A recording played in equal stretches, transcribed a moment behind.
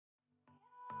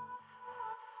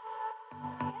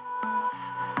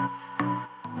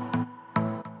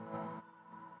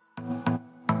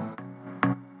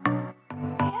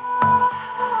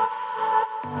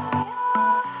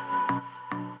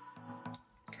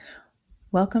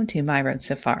Welcome to My Road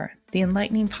So Far, the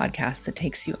enlightening podcast that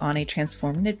takes you on a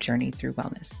transformative journey through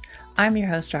wellness. I'm your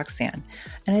host, Roxanne,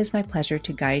 and it is my pleasure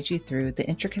to guide you through the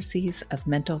intricacies of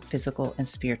mental, physical, and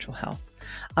spiritual health.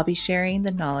 I'll be sharing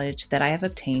the knowledge that I have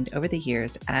obtained over the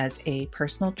years as a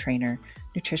personal trainer,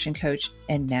 nutrition coach,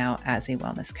 and now as a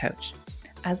wellness coach,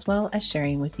 as well as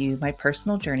sharing with you my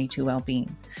personal journey to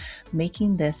well-being,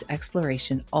 making this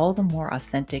exploration all the more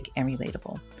authentic and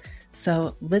relatable.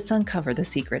 So let's uncover the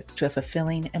secrets to a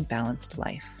fulfilling and balanced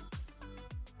life.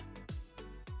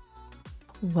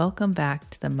 Welcome back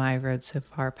to the My Road So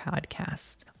Far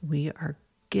podcast. We are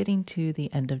getting to the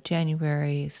end of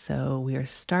January, so we are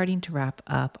starting to wrap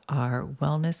up our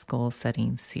wellness goal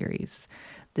setting series.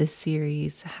 This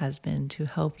series has been to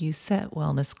help you set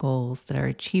wellness goals that are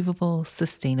achievable,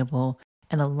 sustainable,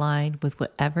 and aligned with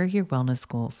whatever your wellness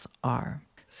goals are.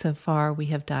 So far, we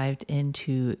have dived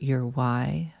into your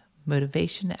why,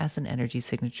 motivation as an energy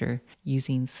signature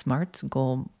using SMART's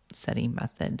goal setting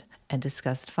method, and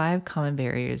discussed 5 common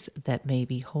barriers that may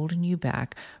be holding you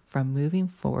back from moving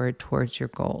forward towards your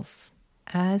goals.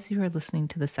 As you are listening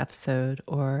to this episode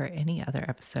or any other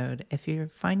episode, if you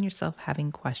find yourself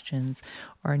having questions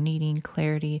or needing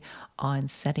clarity on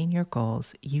setting your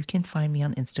goals, you can find me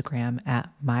on Instagram at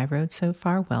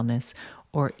MyRoadSoFarWellness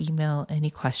or email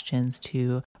any questions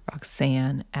to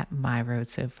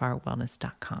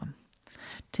Roxanne@myroadsofarwellness.com.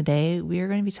 Today, we are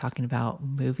going to be talking about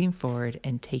moving forward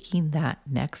and taking that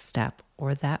next step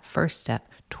or that first step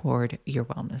toward your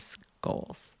wellness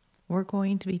goals. We're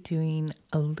going to be doing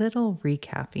a little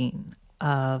recapping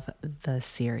of the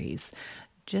series,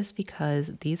 just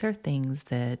because these are things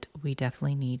that we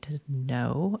definitely need to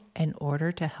know in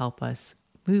order to help us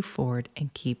move forward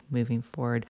and keep moving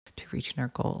forward to reaching our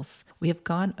goals. We have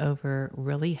gone over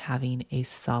really having a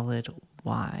solid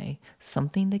why,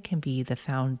 something that can be the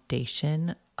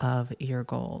foundation of your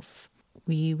goals.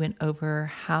 We went over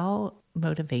how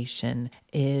motivation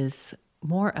is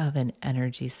more of an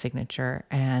energy signature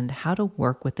and how to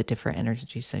work with the different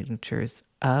energy signatures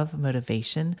of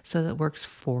motivation so that it works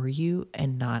for you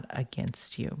and not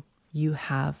against you. You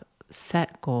have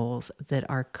set goals that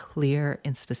are clear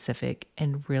and specific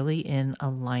and really in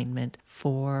alignment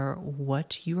for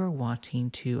what you are wanting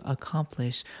to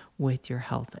accomplish with your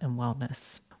health and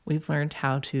wellness. We've learned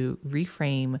how to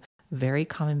reframe very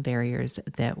common barriers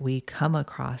that we come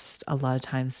across a lot of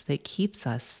times that keeps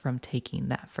us from taking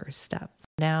that first step.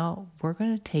 Now we're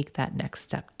going to take that next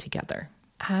step together.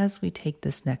 As we take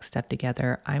this next step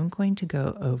together, I'm going to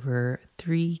go over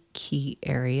 3 key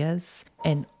areas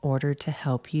in order to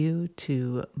help you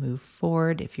to move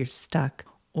forward if you're stuck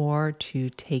or to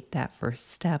take that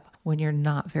first step when you're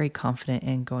not very confident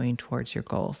in going towards your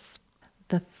goals.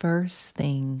 The first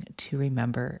thing to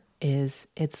remember is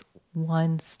it's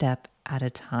one step at a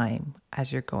time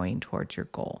as you're going towards your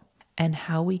goal. And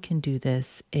how we can do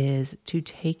this is to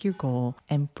take your goal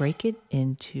and break it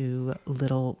into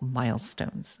little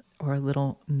milestones or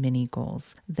little mini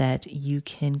goals that you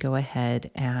can go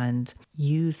ahead and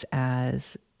use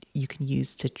to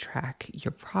track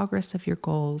your progress of your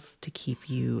goals, to keep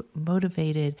you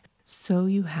motivated, so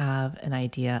you have an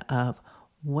idea of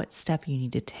what step you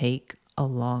need to take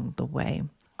along the way.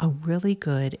 A really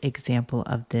good example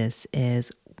of this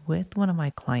is with one of my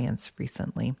clients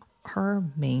recently. Her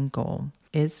main goal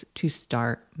is to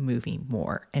start moving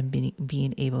more and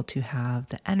being able to have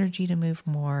the energy to move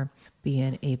more,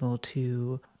 being able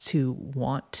to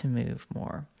want to move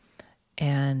more.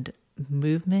 And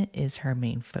movement is her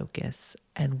main focus.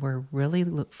 And we're really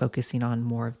focusing on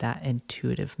more of that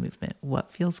intuitive movement,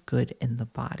 what feels good in the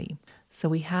body. So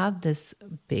we have this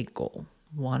big goal,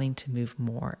 wanting to move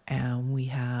more, and we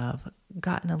have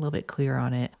gotten a little bit clear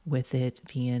on it with it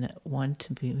being one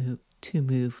to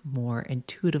move more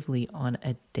intuitively on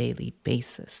a daily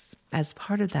basis. As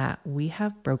part of that, we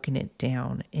have broken it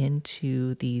down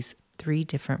into these 3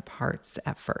 different parts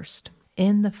at first.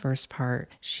 In the first part,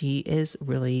 she is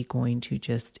really going to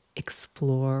just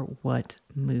explore what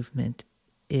movement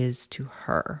is to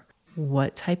her,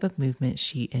 what type of movement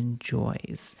she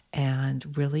enjoys,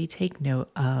 and really take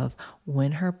note of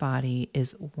when her body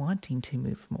is wanting to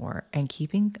move more and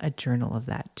keeping a journal of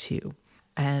that too.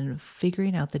 And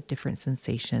figuring out the different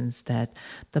sensations that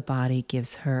the body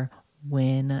gives her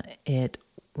when it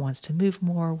wants to move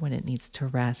more, when it needs to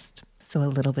rest. So a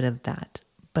little bit of that.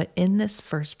 But in this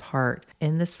first part,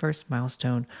 in this first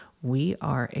milestone, we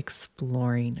are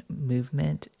exploring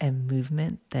movement and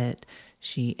movement that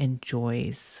she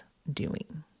enjoys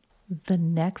doing. The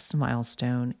next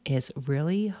milestone is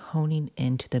really honing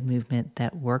into the movement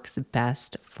that works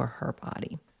best for her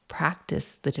body.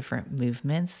 practice the different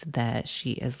movements that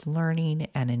she is learning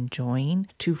and enjoying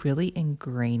to really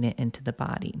ingrain it into the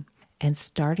body and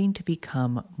starting to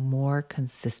become more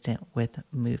consistent with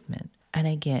movement. And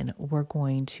again, we're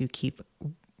going to keep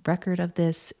record of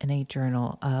this in a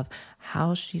journal of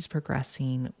how she's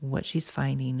progressing, what she's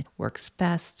finding works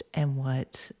best, and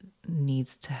what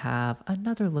needs to have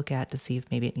another look at to see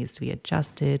if maybe it needs to be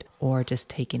adjusted or just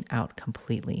taken out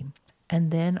completely. And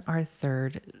then our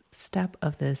third step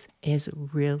of this is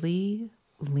really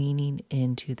leaning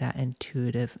into that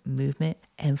intuitive movement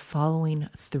and following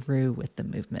through with the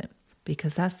movement,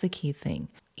 because that's the key thing.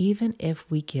 Even if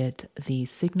we get the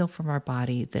signal from our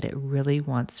body that it really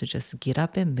wants to just get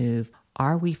up and move,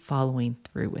 are we following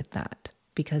through with that?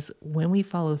 Because when we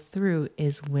follow through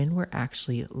is when we're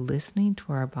actually listening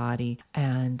to our body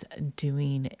and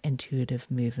doing intuitive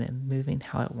movement, moving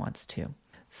how it wants to.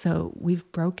 So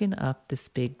we've broken up this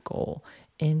big goal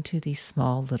into these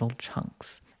small little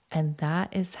chunks. And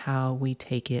that is how we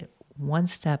take it one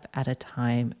step at a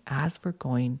time as we're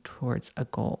going towards a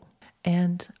goal.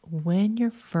 And when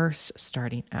you're first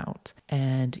starting out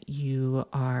and you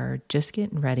are just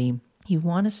getting ready, you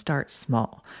want to start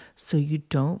small so you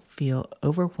don't feel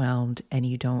overwhelmed and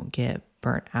you don't get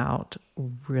burnt out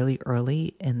really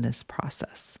early in this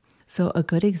process. So a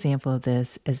good example of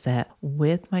this is that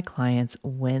with my clients,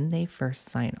 when they first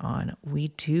sign on, we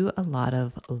do a lot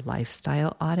of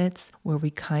lifestyle audits where we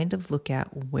kind of look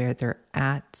at where they're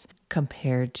at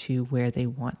compared to where they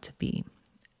want to be.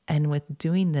 And with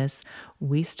doing this,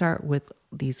 we start with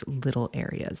these little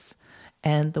areas.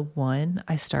 And the one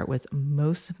I start with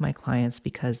most of my clients,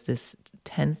 because this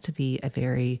tends to be a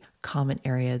very common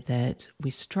area that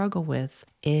we struggle with,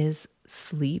 is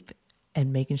sleep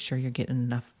and making sure you're getting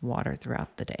enough water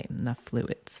throughout the day, enough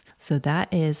fluids. So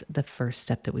that is the first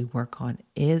step that we work on,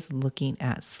 is looking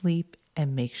at sleep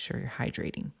and make sure you're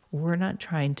hydrating. We're not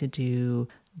trying to do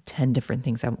 10 different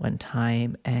things at one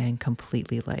time and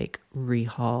completely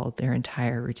rehaul their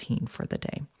entire routine for the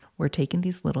day. We're taking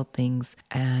these little things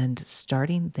and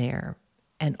starting there.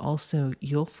 And also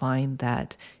you'll find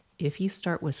that if you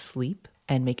start with sleep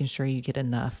and making sure you get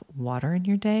enough water in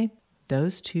your day,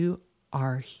 those two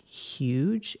are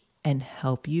huge and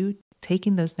help you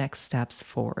taking those next steps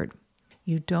forward.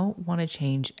 You don't want to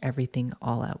change everything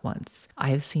all at once.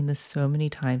 I've seen this so many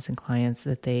times in clients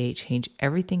that they change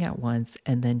everything at once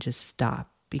and then just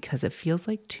stop because it feels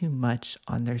like too much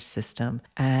on their system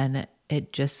and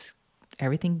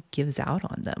everything gives out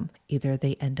on them. Either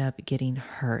they end up getting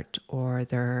hurt or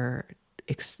they're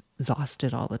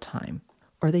exhausted all the time,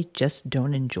 or they just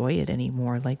don't enjoy it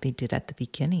anymore like they did at the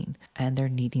beginning and they're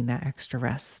needing that extra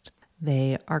rest.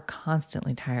 They are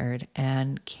constantly tired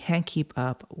and can't keep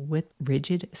up with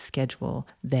rigid schedule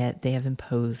that they have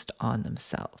imposed on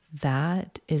themselves.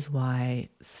 That is why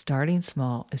starting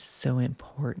small is so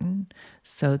important,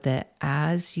 so that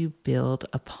as you build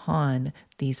upon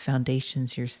these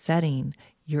foundations you're setting,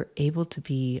 you're able to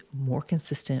be more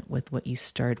consistent with what you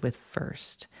started with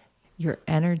first. Your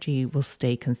energy will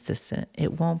stay consistent.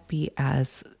 It won't be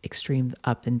as extreme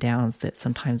up and downs that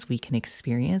sometimes we can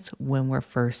experience when we're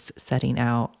first setting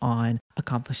out on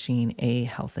accomplishing a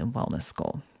health and wellness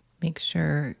goal. Make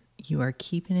sure you are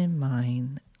keeping in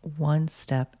mind one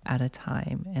step at a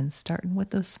time and starting with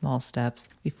those small steps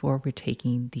before we're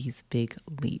taking these big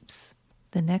leaps.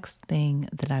 The next thing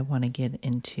that I want to get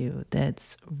into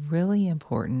that's really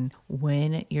important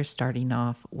when you're starting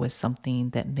off with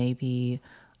something that may be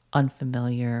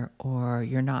unfamiliar or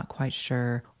you're not quite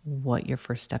sure what your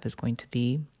first step is going to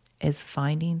be is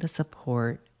finding the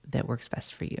support that works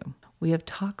best for you. We have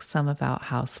talked some about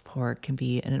how support can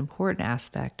be an important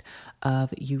aspect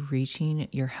of you reaching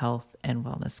your health and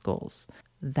wellness goals.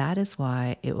 That is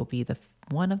why it will be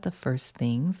one of the first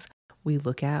things we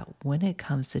look at when it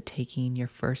comes to taking your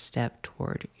first step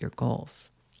toward your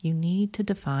goals. You need to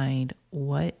define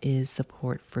what is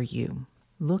support for you.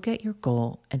 Look at your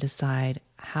goal and decide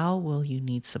how will you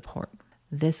need support.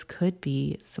 This could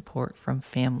be support from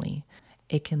family.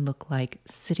 It can look like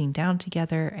sitting down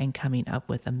together and coming up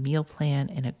with a meal plan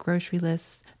and a grocery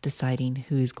list, deciding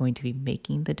who's going to be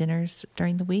making the dinners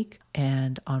during the week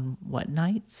and on what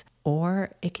nights.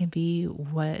 Or it can be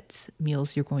what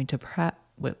meals you're going to prep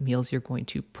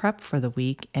for the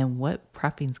week and what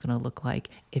prepping is going to look like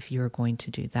if you're going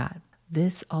to do that.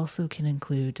 This also can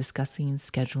include discussing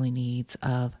scheduling needs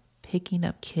of picking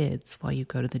up kids while you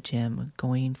go to the gym,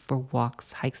 going for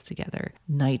walks, hikes together,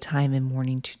 nighttime and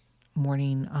morning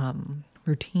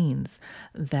routines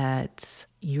that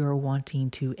you're wanting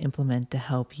to implement to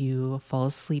help you fall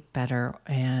asleep better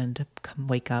and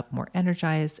wake up more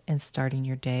energized and starting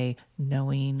your day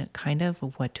knowing kind of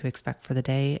what to expect for the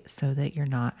day so that you're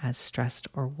not as stressed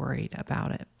or worried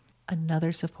about it.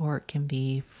 Another support can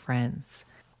be friends.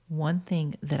 One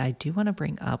thing that I do want to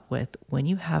bring up with when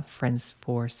you have friends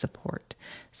for support,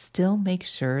 still make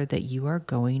sure that you are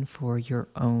going for your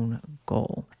own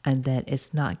goal and that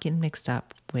it's not getting mixed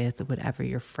up with whatever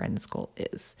your friend's goal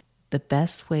is. The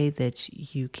best way that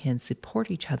you can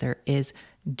support each other is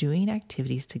doing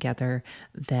activities together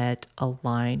that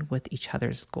align with each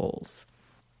other's goals.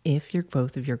 If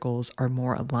both of your goals are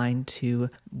more aligned to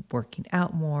working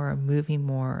out more, moving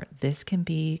more, this can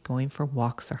be going for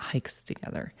walks or hikes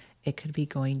together. It could be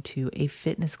going to a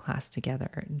fitness class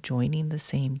together, joining the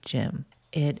same gym.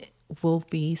 It will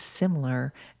be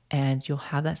similar and you'll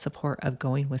have that support of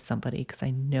going with somebody, because I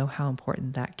know how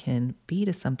important that can be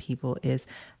to some people, is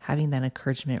having that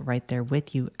encouragement right there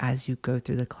with you as you go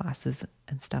through the classes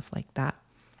and stuff like that.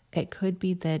 It could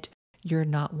be that you're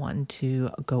not wanting to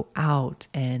go out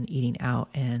and eating out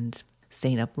and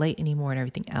staying up late anymore and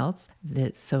everything else.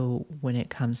 So when it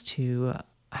comes to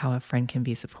how a friend can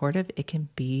be supportive, it can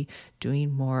be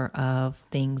doing more of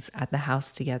things at the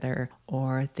house together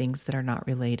or things that are not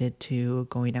related to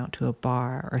going out to a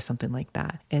bar or something like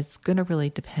that. It's going to really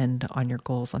depend on your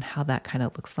goals on how that kind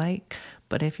of looks like.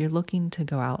 But if you're looking to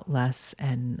go out less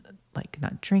and like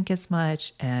not drink as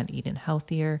much and eat in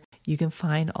healthier, you can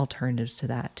find alternatives to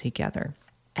that together.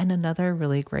 And another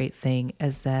really great thing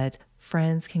is that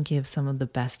friends can give some of the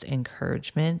best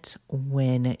encouragement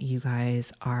when you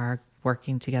guys are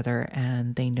working together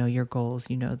and they know your goals,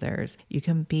 you know theirs. You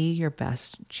can be your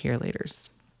best cheerleaders.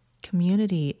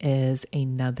 Community is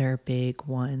another big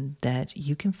one that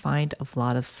you can find a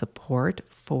lot of support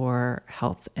for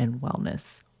health and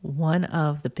wellness. One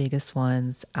of the biggest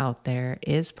ones out there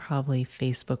is probably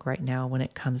Facebook right now when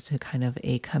it comes to kind of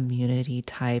a community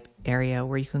type area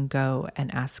where you can go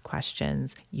and ask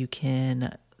questions. You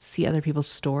can see other people's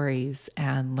stories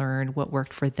and learn what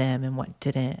worked for them and what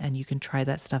didn't. And you can try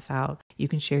that stuff out. You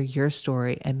can share your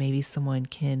story and maybe someone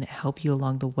can help you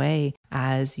along the way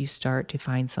as you start to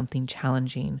find something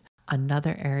challenging.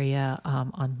 Another area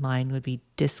online would be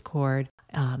Discord.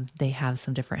 They have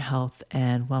some different health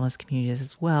and wellness communities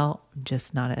as well. I'm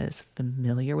just not as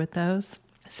familiar with those.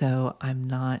 So I'm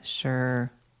not sure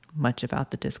much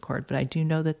about the Discord, but I do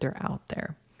know that they're out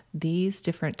there. These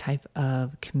different type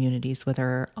of communities,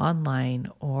 whether online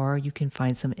or you can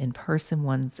find some in-person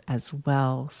ones as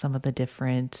well, some of the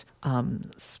different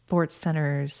sports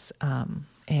centers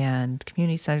and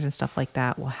community centers and stuff like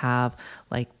that will have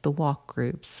like the walk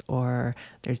groups, or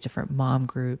there's different mom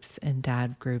groups and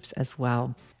dad groups as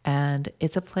well. And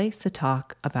it's a place to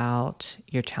talk about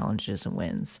your challenges and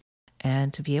wins,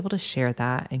 and to be able to share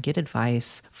that and get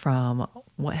advice from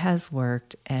what has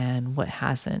worked and what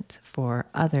hasn't for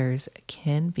others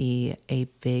can be a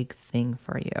big thing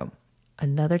for you.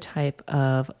 Another type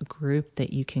of group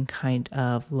that you can kind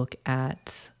of look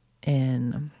at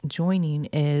in joining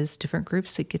is different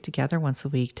groups that get together once a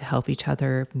week to help each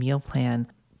other meal plan.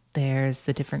 There's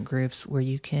the different groups where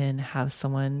you can have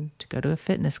someone to go to a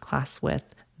fitness class with.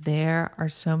 There are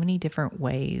so many different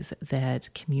ways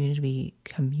that community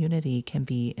can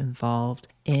be involved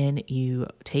in you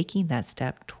taking that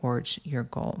step towards your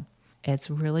goal. It's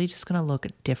really just going to look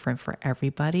different for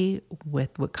everybody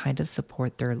with what kind of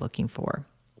support they're looking for.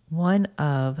 One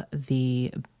of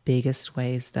the biggest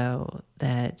ways, though,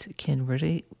 that can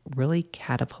really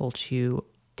catapult you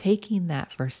taking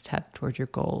that first step toward your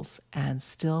goals and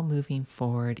still moving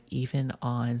forward, even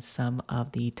on some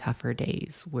of the tougher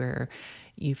days where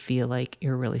you feel like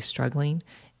you're really struggling,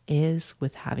 is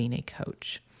with having a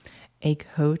coach. A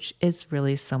coach is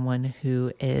really someone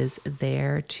who is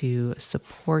there to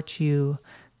support you,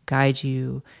 guide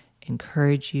you,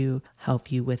 encourage you,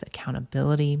 help you with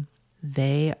accountability.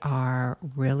 They are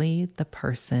really the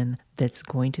person that's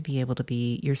going to be able to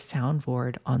be your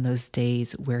soundboard on those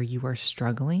days where you are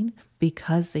struggling,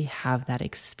 because they have that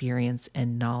experience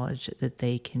and knowledge that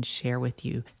they can share with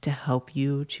you to help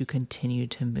you to continue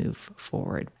to move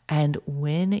forward. And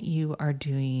when you are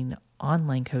doing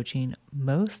online coaching,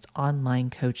 most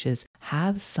online coaches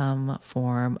have some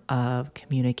form of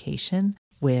communication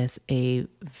with a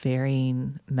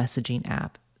varying messaging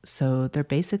app. So they're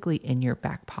basically in your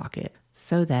back pocket,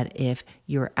 so that if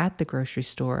you're at the grocery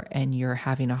store and you're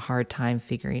having a hard time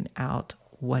figuring out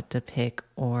what to pick,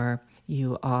 or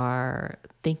you are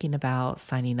thinking about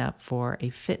signing up for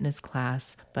a fitness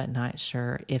class but not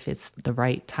sure if it's the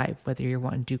right type, whether you're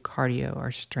wanting to do cardio or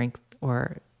strength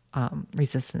or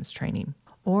resistance training,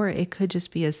 Or it could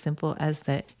just be as simple as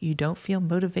that you don't feel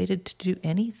motivated to do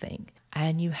anything.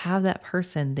 And you have that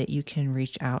person that you can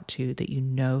reach out to that you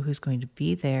know who's going to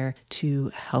be there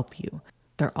to help you.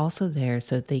 They're also there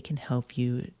so that they can help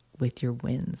you with your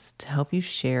wins, to help you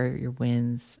share your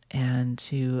wins and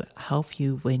to help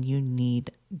you when you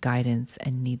need guidance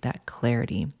and need that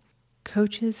clarity.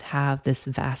 Coaches have this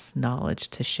vast knowledge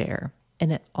to share.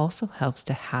 And it also helps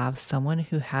to have someone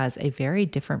who has a very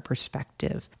different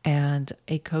perspective. And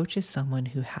a coach is someone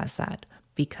who has that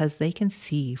because they can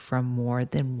see from more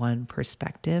than one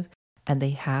perspective and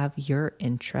they have your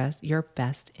interest, your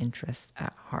best interests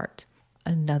at heart.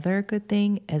 Another good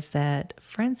thing is that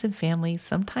friends and family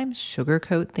sometimes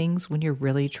sugarcoat things when you're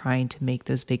really trying to make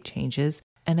those big changes.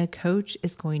 And a coach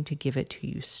is going to give it to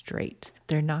you straight.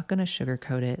 They're not going to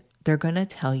sugarcoat it. They're going to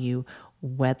tell you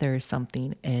whether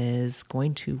something is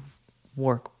going to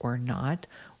work or not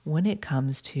when it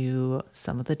comes to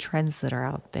some of the trends that are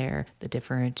out there, the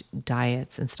different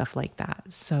diets and stuff like that.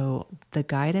 So the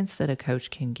guidance that a coach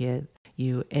can give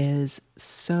you is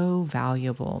so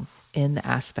valuable in the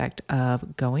aspect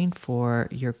of going for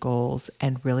your goals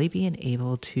and really being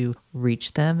able to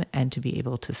reach them and to be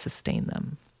able to sustain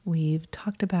them. We've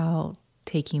talked about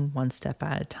taking one step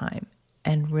at a time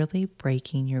and really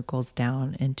breaking your goals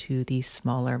down into these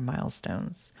smaller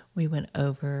milestones. We went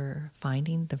over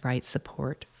finding the right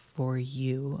support for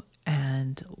you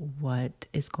and what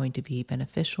is going to be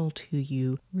beneficial to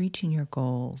you reaching your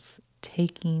goals,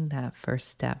 taking that first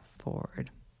step forward.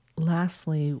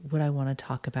 Lastly, what I want to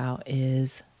talk about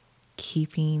is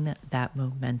keeping that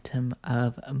momentum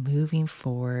of moving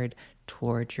forward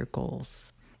towards your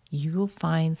goals. You will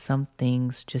find some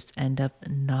things just end up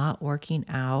not working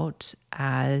out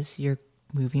as you're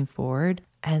moving forward,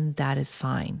 and that is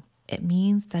fine. It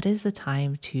means that is a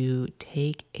time to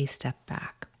take a step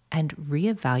back and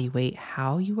reevaluate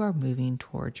how you are moving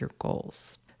towards your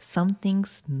goals. Some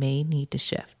things may need to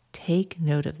shift. Take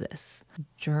note of this.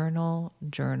 Journal,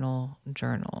 journal,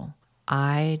 journal.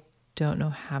 I don't know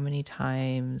how many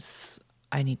times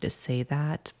I need to say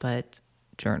that, but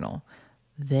journal.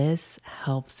 This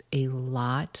helps a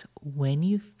lot when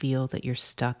you feel that you're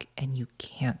stuck and you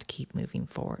can't keep moving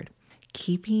forward.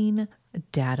 Keeping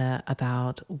data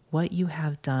about what you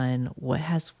have done, what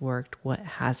has worked, what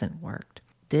hasn't worked.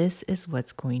 This is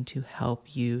what's going to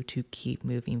help you to keep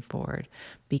moving forward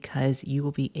because you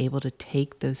will be able to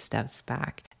take those steps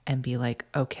back and be like,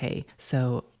 okay,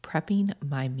 so prepping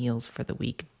my meals for the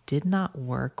week did not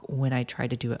work when I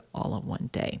tried to do it all in one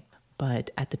day. But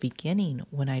at the beginning,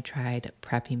 when I tried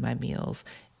prepping my meals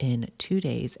in 2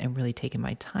 days and really taking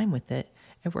my time with it,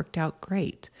 it worked out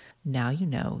great. Now you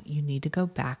know you need to go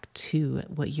back to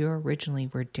what you originally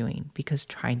were doing because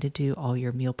trying to do all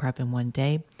your meal prep in one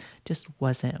day just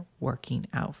wasn't working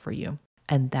out for you.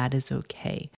 And that is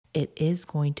okay. It is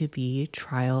going to be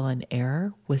trial and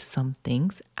error with some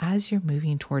things as you're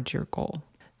moving towards your goal.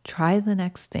 Try the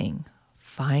next thing.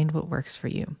 Find what works for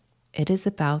you. It is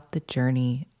about the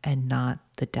journey and not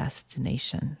the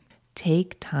destination.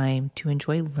 Take time to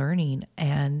enjoy learning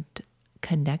and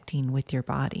connecting with your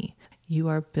body. You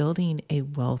are building a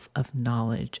wealth of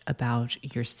knowledge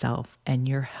about yourself and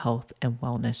your health and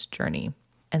wellness journey.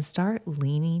 And start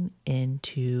leaning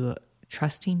into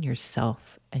trusting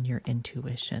yourself and your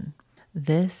intuition.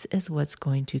 This is what's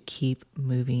going to keep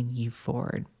moving you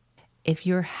forward. If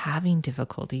you're having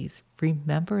difficulties,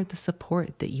 remember the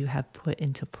support that you have put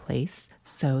into place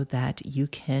so that you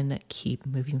can keep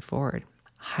moving forward.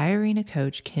 Hiring a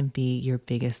coach can be your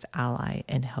biggest ally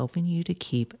in helping you to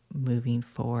keep moving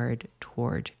forward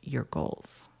toward your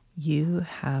goals. You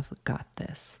have got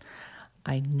this.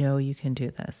 I know you can do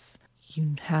this.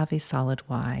 You have a solid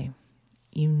why.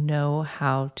 You know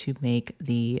how to make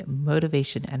the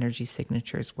motivation energy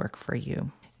signatures work for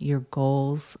you. Your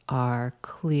goals are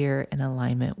clear in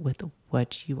alignment with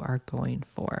what you are going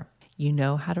for. You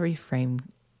know how to reframe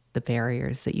the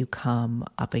barriers that you come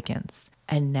up against.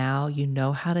 And now you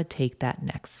know how to take that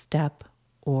next step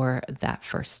or that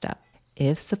first step.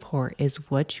 If support is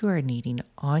what you are needing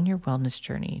on your wellness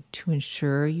journey to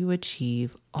ensure you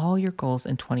achieve all your goals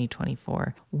in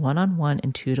 2024, one-on-one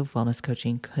intuitive wellness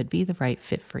coaching could be the right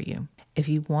fit for you. If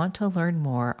you want to learn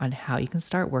more on how you can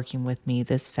start working with me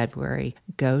this February,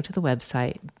 go to the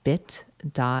website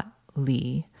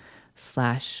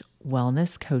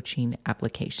bit.ly/wellness coaching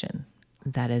application.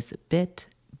 That is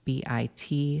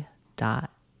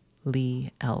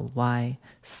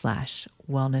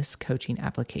bit.ly/wellness coaching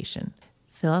application.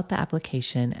 Fill out the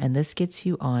application, and this gets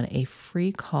you on a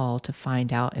free call to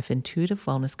find out if intuitive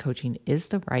wellness coaching is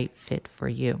the right fit for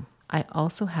you. I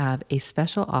also have a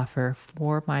special offer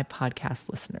for my podcast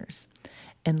listeners.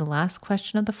 In the last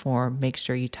question of the form, make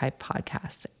sure you type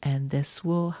podcast, and this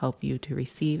will help you to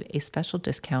receive a special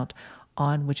discount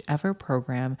on whichever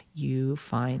program you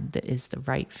find that is the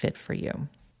right fit for you.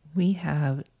 We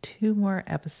have 2 more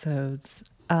episodes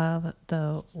of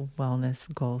the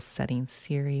Wellness Goal Setting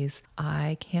series.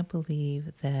 I can't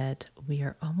believe that we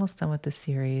are almost done with the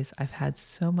series. I've had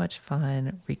so much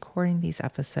fun recording these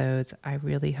episodes. I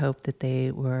really hope that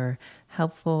they were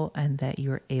helpful and that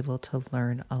you were able to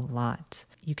learn a lot.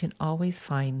 You can always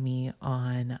find me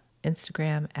on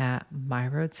Instagram at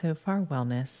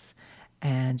myroadsofarwellness,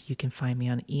 and you can find me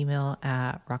on email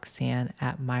at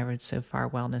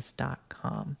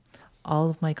roxanne@myroadsofarwellness.com.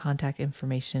 All of my contact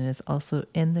information is also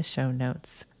in the show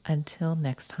notes. Until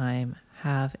next time,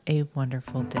 have a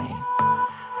wonderful day.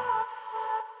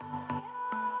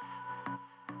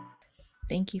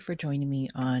 Thank you for joining me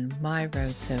on My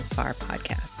Road So Far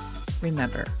podcast.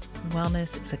 Remember,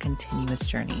 wellness is a continuous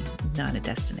journey, not a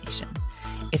destination.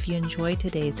 If you enjoyed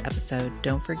today's episode,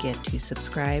 don't forget to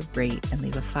subscribe, rate, and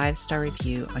leave a 5-star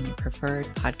review on your preferred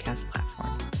podcast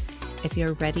platform. If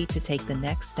you're ready to take the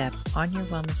next step on your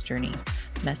wellness journey,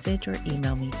 message or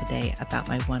email me today about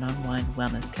my one-on-one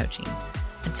wellness coaching.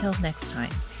 Until next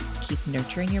time, keep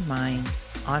nurturing your mind,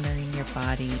 honoring your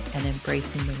body, and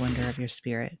embracing the wonder of your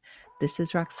spirit. This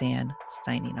is Roxanne,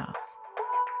 signing off.